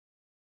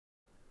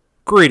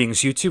Greetings,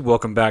 YouTube.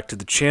 Welcome back to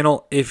the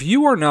channel. If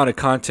you are not a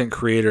content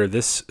creator,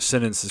 this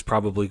sentence is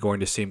probably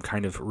going to seem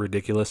kind of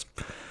ridiculous.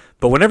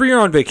 But whenever you're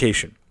on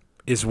vacation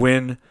is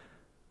when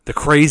the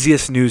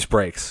craziest news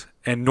breaks.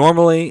 And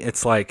normally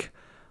it's like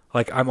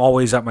I'm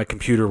always at my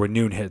computer when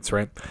noon hits,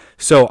 right?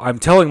 So I'm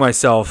telling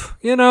myself,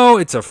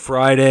 it's a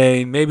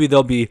Friday. Maybe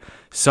there'll be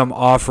some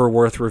offer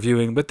worth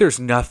reviewing, but there's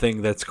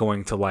nothing that's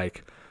going to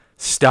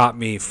stop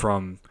me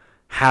from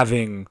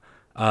having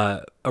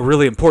a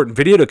really important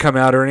video to come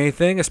out or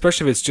anything,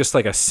 especially if it's just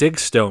like a Sig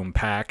Stone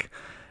pack.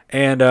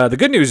 And the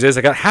good news is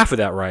I got half of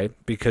that right,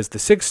 because the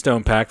Sig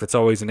Stone pack, that's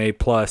always an A+,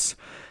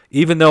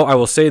 even though I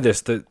will say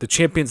this, the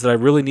champions that I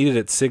really needed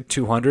at Sig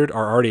 200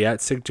 are already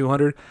at Sig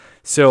 200.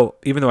 So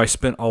even though I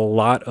spent a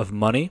lot of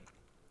money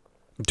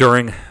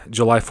during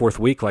July 4th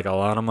week, like a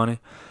lot of money,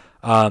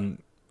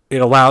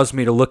 it allows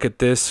me to look at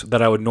this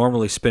that I would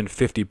normally spend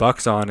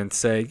 $50 on and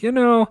say,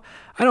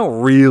 I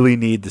don't really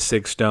need the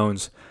Sig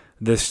Stones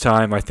this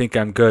time. I think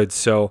I'm good.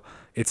 So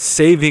it's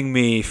saving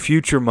me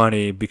future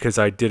money because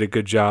I did a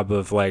good job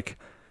of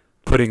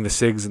putting the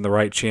Sigs in the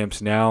right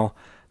champs now.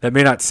 That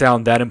may not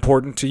sound that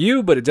important to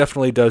you, but it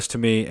definitely does to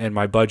me and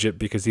my budget,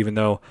 because even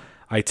though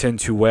I tend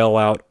to whale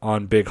out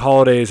on big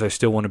holidays, I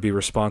still want to be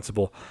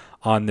responsible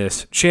on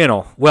this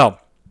channel. Well,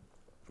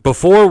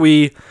 before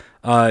we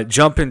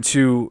jump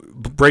into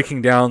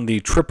breaking down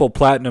the triple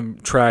platinum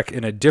track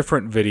in a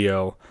different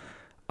video,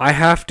 I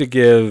have to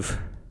give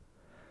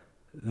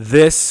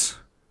this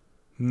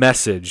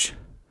message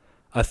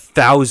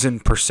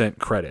 1,000%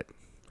 credit.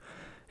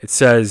 It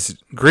says,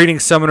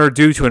 "Greetings, Summoner.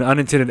 Due to an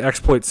unintended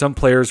exploit, some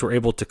players were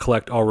able to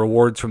collect all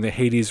rewards from the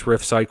Hades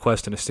Rift side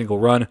quest in a single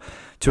run.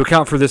 To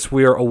account for this,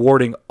 we are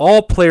awarding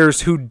all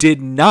players who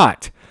did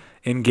not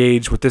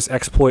engage with this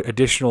exploit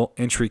additional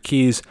entry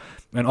keys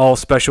and all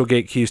special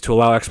gate keys to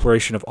allow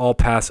exploration of all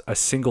paths a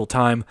single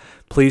time.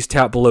 Please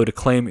tap below to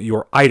claim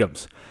your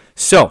items."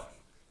 So,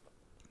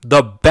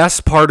 the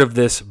best part of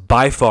this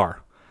by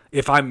far,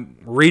 if I'm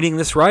reading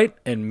this right,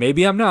 and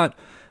maybe I'm not,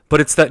 but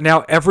it's that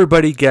now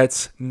everybody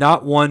gets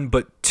not one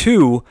but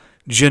two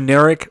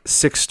generic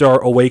 6-star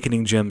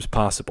awakening gems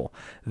possible.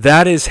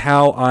 That is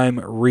how I'm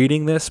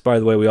reading this. By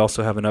the way, we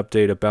also have an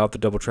update about the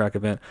double track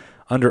event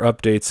under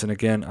updates, and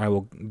again, I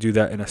will do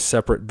that in a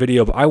separate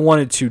video, but I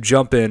wanted to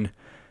jump in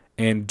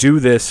and do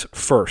this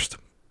first.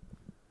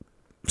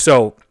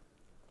 So,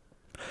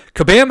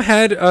 Kabam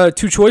had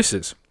two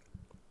choices.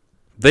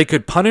 They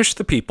could punish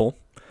the people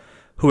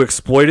who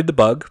exploited the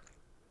bug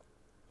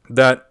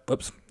that,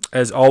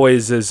 as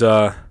always, is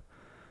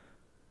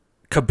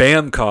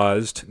Kabam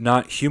caused,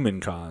 not human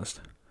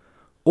caused.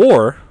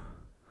 Or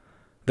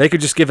they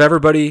could just give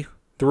everybody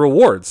the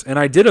rewards. And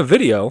I did a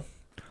video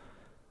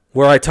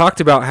where I talked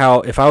about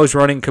how if I was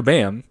running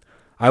Kabam,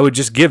 I would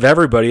just give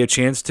everybody a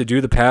chance to do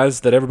the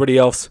paths that everybody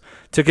else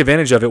took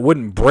advantage of. It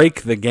wouldn't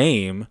break the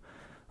game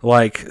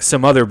like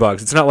some other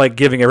bugs. It's not like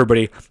giving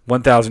everybody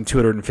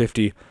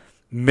 1,250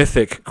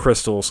 mythic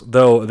crystals,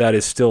 though that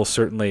is still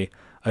certainly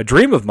a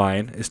dream of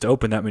mine, is to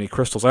open that many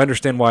crystals. I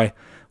understand why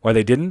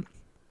they didn't.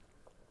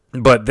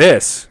 But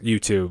this,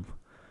 YouTube,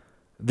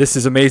 this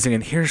is amazing.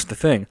 And here's the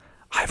thing.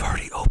 I've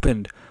already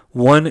opened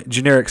one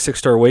generic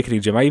 6-star awakening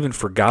gem. I even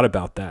forgot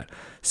about that.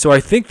 So I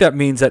think that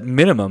means at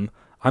minimum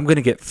I'm going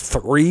to get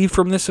 3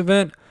 from this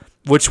event,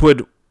 which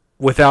would,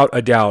 without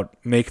a doubt,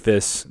 make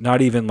this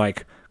not even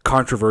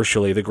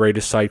controversially the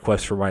greatest side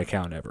quest for my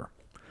account ever.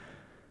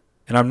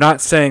 And I'm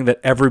not saying that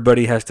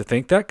everybody has to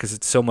think that, because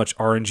it's so much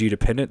RNG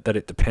dependent that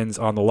it depends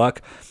on the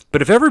luck.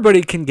 But if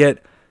everybody can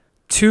get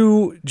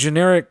 2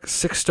 generic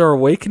 6-star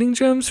awakening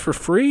gems for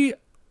free,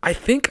 I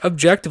think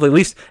objectively, at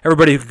least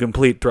everybody who can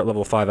complete threat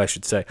level 5, I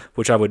should say,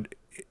 which I would,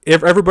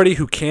 everybody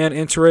who can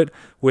enter it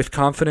with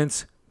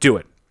confidence, do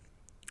it.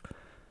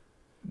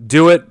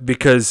 Do it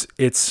because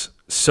it's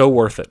so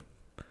worth it.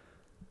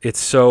 It's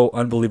so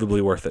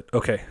unbelievably worth it.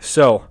 Okay,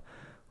 so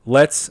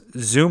let's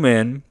zoom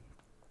in.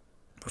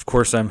 Of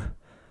course, I'm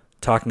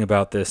talking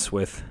about this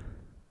with...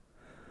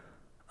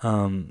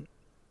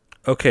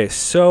 okay,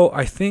 so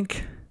I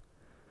think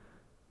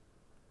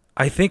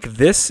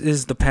this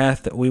is the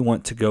path that we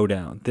want to go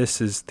down. This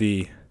is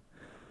the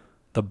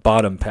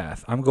bottom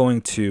path. I'm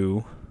going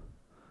to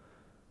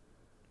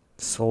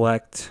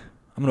select...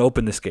 I'm going to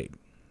open this gate.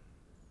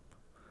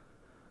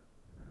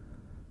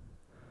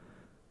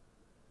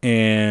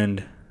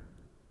 And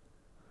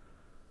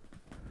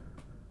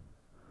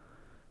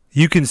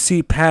you can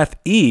see path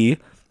E,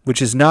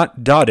 which is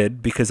not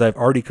dotted because I've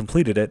already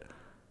completed it,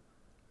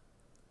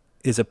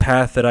 is a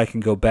path that I can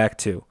go back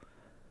to.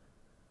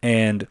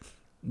 And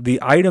the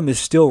item is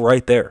still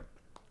right there.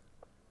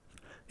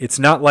 It's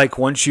not like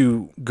once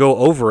you go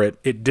over it,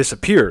 it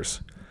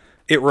disappears.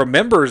 It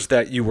remembers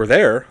that you were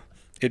there.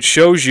 It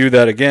shows you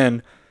that,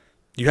 again,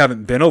 you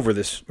haven't been over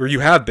this, or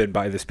you have been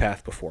by this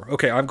path before.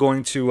 Okay, I'm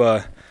going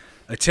to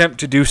attempt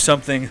to do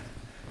something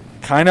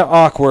kind of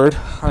awkward.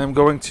 I'm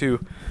going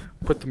to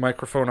put the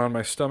microphone on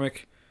my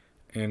stomach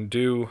and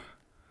do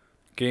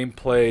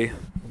gameplay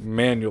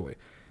manually.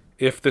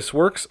 If this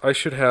works, I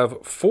should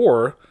have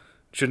 4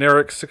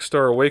 generic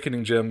 6-star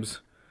awakening gems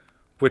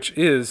which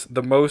is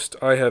the most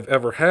I have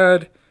ever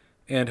had,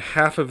 and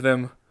half of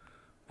them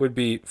would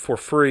be for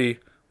free,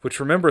 which,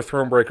 remember,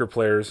 Thronebreaker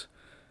players,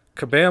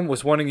 Kabam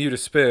was wanting you to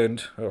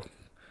spend... Oh,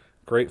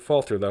 great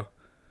falter, though.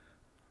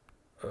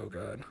 Oh,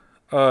 God.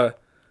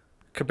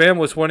 Kabam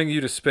was wanting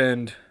you to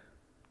spend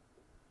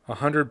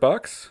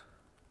 $100?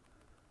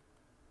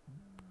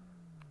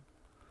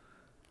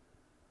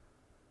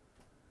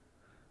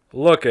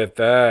 Look at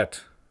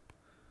that.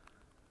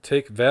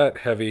 Take that,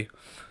 heavy.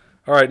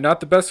 All right, not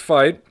the best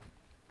fight.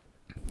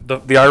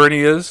 The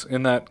irony is,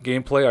 in that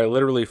gameplay, I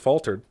literally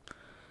faltered.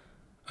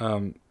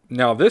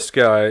 Now, this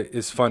guy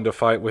is fun to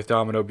fight with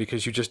Domino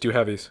because you just do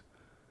heavies.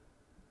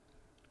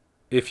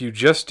 If you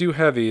just do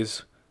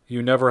heavies,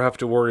 you never have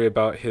to worry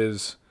about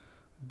his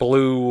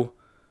blue,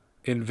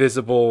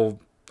 invisible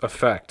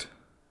effect.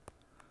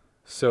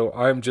 So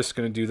I'm just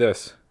going to do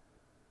this,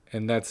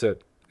 and that's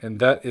it. And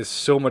that is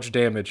so much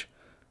damage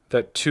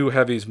that 2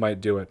 heavies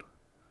might do it.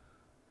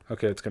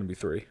 Okay, it's going to be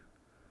 3.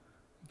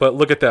 But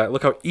look at that.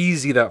 Look how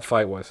easy that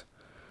fight was.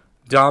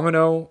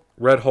 Domino,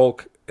 Red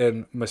Hulk,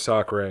 and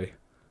Massacre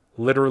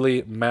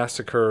literally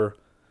massacre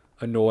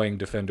annoying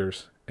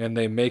defenders. And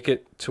they make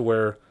it to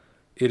where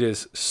it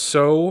is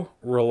so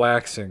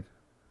relaxing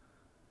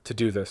to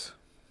do this.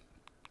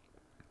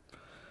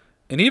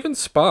 And even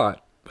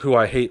Spot, who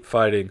I hate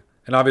fighting,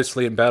 and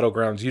obviously in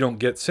Battlegrounds you don't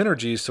get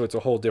synergies, so it's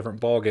a whole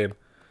different ballgame.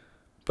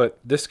 But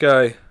this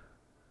guy,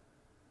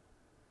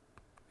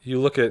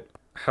 you look at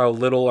how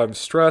little I'm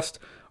stressed.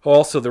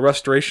 Also, the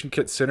Restoration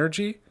Kit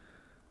synergy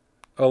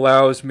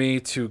allows me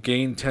to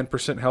gain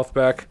 10% health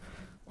back,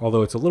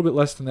 although it's a little bit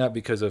less than that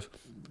because of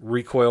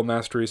recoil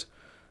masteries.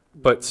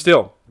 But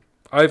still,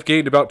 I've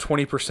gained about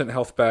 20%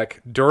 health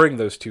back during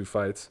those 2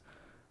 fights.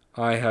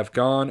 I have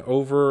gone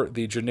over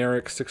the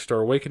generic 6-star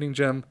Awakening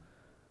gem.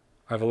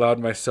 I've allowed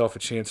myself a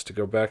chance to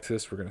go back to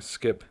this. We're going to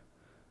skip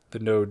the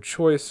node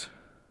choice.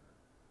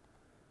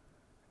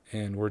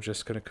 And we're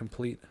just going to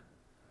complete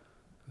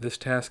this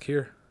task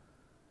here.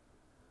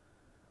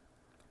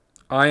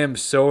 I am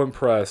so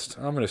impressed.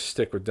 I'm going to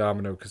stick with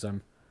Domino because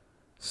I'm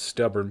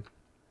stubborn.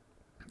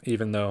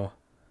 Even though...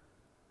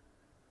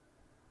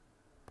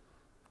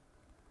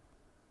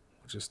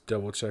 Just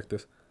double check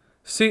this.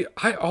 See,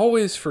 I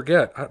always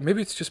forget.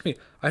 Maybe it's just me.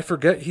 I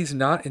forget he's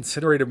not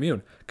Incinerate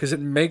immune. Because it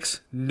makes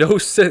no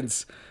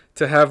sense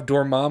to have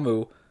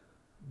Dormammu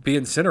be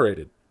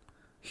incinerated.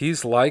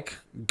 He's like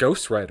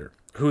Ghost Rider,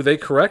 who they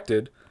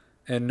corrected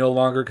and no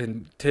longer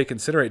can take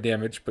Incinerate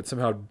damage, but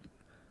somehow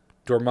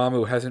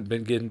Dormammu hasn't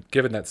been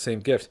given that same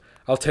gift.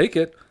 I'll take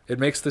it. It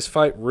makes this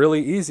fight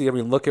really easy. I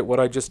mean, look at what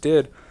I just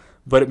did,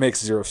 but it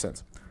makes 0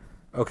 sense.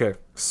 Okay,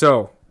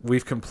 so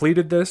we've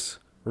completed this.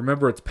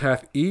 Remember, it's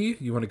path E.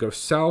 You want to go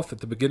south at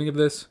the beginning of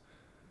this.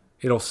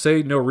 It'll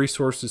say no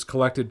resources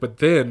collected, but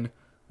then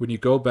when you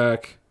go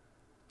back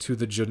to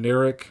the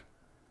generic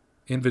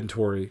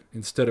inventory,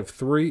 instead of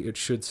 3, it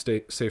should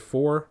say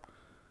 4.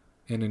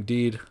 And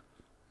indeed,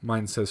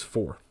 mine says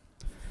 4.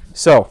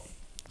 So,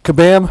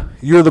 Kabam,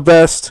 you're the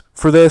best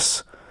for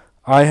this.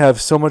 I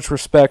have so much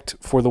respect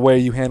for the way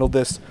you handled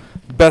this.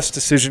 Best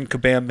decision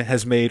Kabam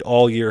has made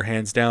all year,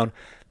 hands down.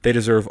 They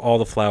deserve all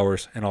the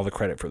flowers and all the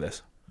credit for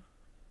this.